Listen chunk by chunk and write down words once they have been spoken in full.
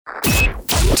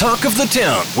Talk of the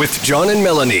Town with John and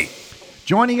Melanie.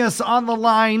 Joining us on the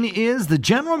line is the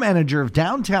general manager of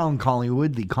downtown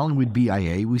Collingwood, the Collingwood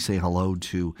BIA. We say hello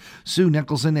to Sue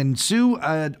Nicholson. And Sue,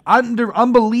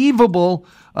 unbelievable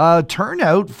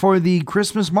turnout for the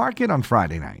Christmas market on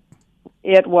Friday night.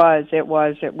 It was.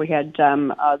 We had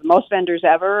the most vendors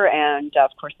ever, and of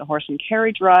course the horse and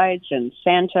carriage rides and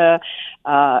Santa.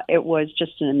 It was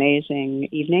just an amazing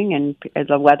evening, and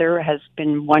the weather has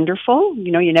been wonderful.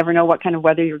 You know, you never know what kind of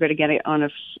weather you're going to get on a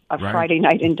Friday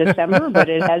night in December, but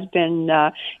it has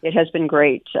been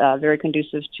great. Very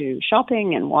conducive to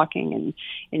shopping and walking and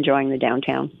enjoying the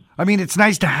downtown. I mean, it's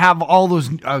nice to have all those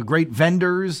great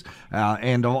vendors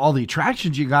and all the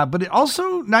attractions you got, but it's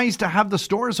also nice to have the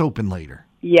stores open later.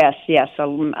 Yes.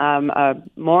 So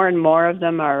more and more of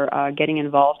them are getting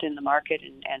involved in the market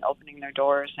and opening their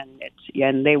doors,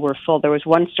 and they were full. There was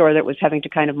one store that was having to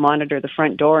kind of monitor the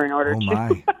front door in order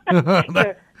to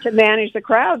manage the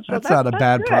crowd. So that's not a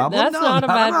bad problem. That's not a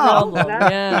bad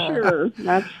problem.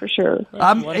 That's for sure.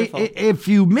 If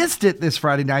you missed it this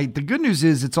Friday night, the good news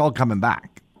is it's all coming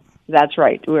back. That's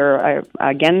right. We're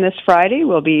again this Friday.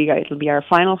 It'll be our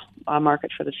final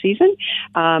market for the season,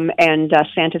 and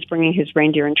Santa's bringing his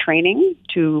reindeer in training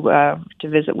to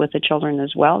visit with the children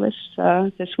as well this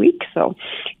week. So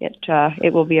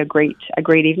it will be a great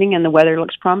evening, and the weather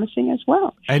looks promising as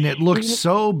well. And it looks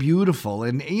so beautiful.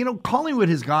 And you know, Collingwood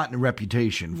has gotten a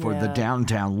reputation for the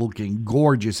downtown looking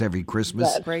gorgeous every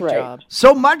Christmas. That's great right. job.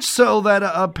 So much so that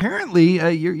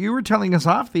apparently you were telling us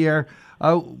off the air.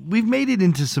 We've made it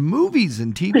into some movies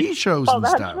and TV shows and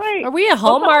that's stuff. Right. Are we a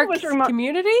Hallmark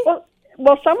community?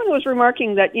 Well, someone was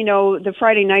remarking that, you know, this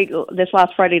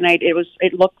last Friday night,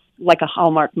 it looked like a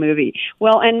Hallmark movie.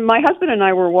 Well, and my husband and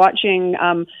I were watching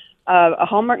a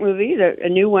Hallmark movie, a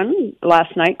new one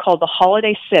last night called The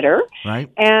Holiday Sitter. Right.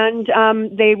 And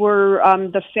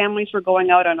the families were going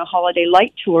out on a holiday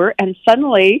light tour, and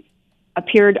suddenly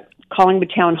appeared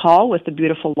Collingwood Town Hall with the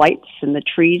beautiful lights and the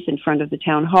trees in front of the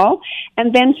town hall,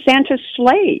 and then Santa's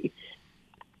sleigh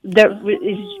that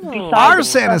is beside our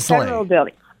Santa sleigh.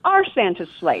 Building. Our Santa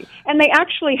sleigh, and they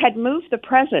actually had moved the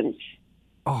presents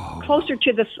closer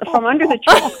to from under the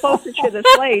tree, closer to the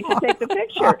sleigh to take the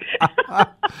picture.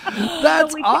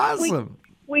 That's awesome.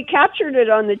 We captured it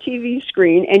on the TV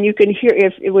screen, and you can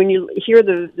hear when you hear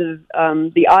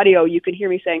the audio, you can hear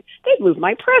me saying, "They've moved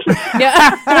my present."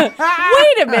 Yeah.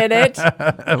 Wait a minute.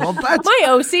 Well, my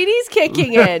OCD's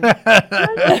kicking in.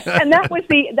 And that was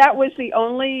the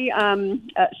only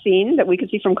scene that we could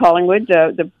see from Collingwood.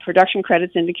 The production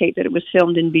credits indicate that it was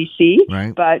filmed in BC,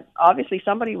 right. But obviously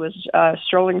somebody was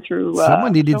strolling through.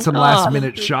 Someone needed some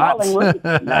last-minute shots.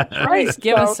 That's right. Please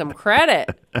give us some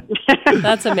credit.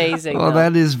 That's amazing. Well,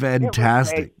 that is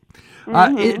fantastic.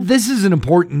 This is an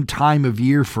important time of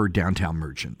year for downtown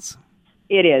merchants.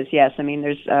 It is, yes. I mean,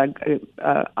 there's a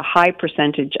high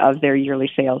percentage of their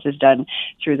yearly sales is done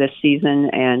through this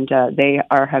season, and they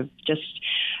have just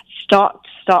stocked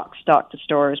the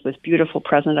stores with beautiful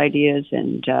present ideas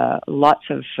and lots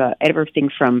of everything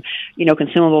from, you know,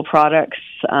 consumable products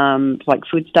like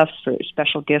foodstuffs for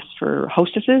special gifts for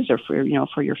hostesses or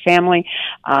for your family,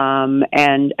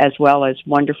 and as well as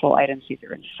wonderful items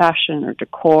either in fashion or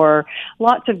decor.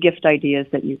 Lots of gift ideas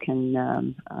that you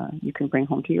can bring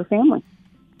home to your family.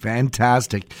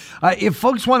 Fantastic. If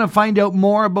folks want to find out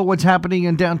more about what's happening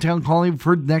in downtown Collingwood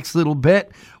for the next little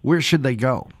bit, where should they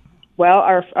go? Well,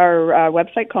 our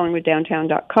website,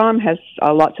 collingwooddowntown.com, has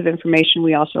lots of information.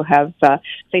 We also have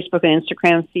Facebook and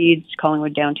Instagram feeds,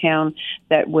 Collingwood Downtown,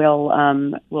 that will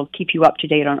keep you up to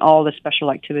date on all the special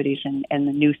activities and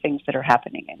the new things that are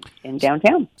happening in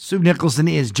downtown. Sue Nicholson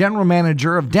is General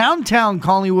Manager of Downtown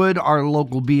Collingwood, our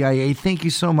local BIA. Thank you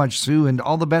so much, Sue, and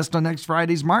all the best on next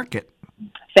Friday's market.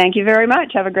 Thank you very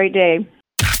much. Have a great day.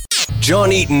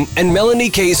 John Eaton and Melanie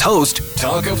Kay's host,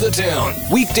 Talk of the Town,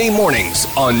 weekday mornings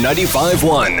on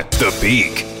 95.1 The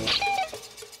Peak.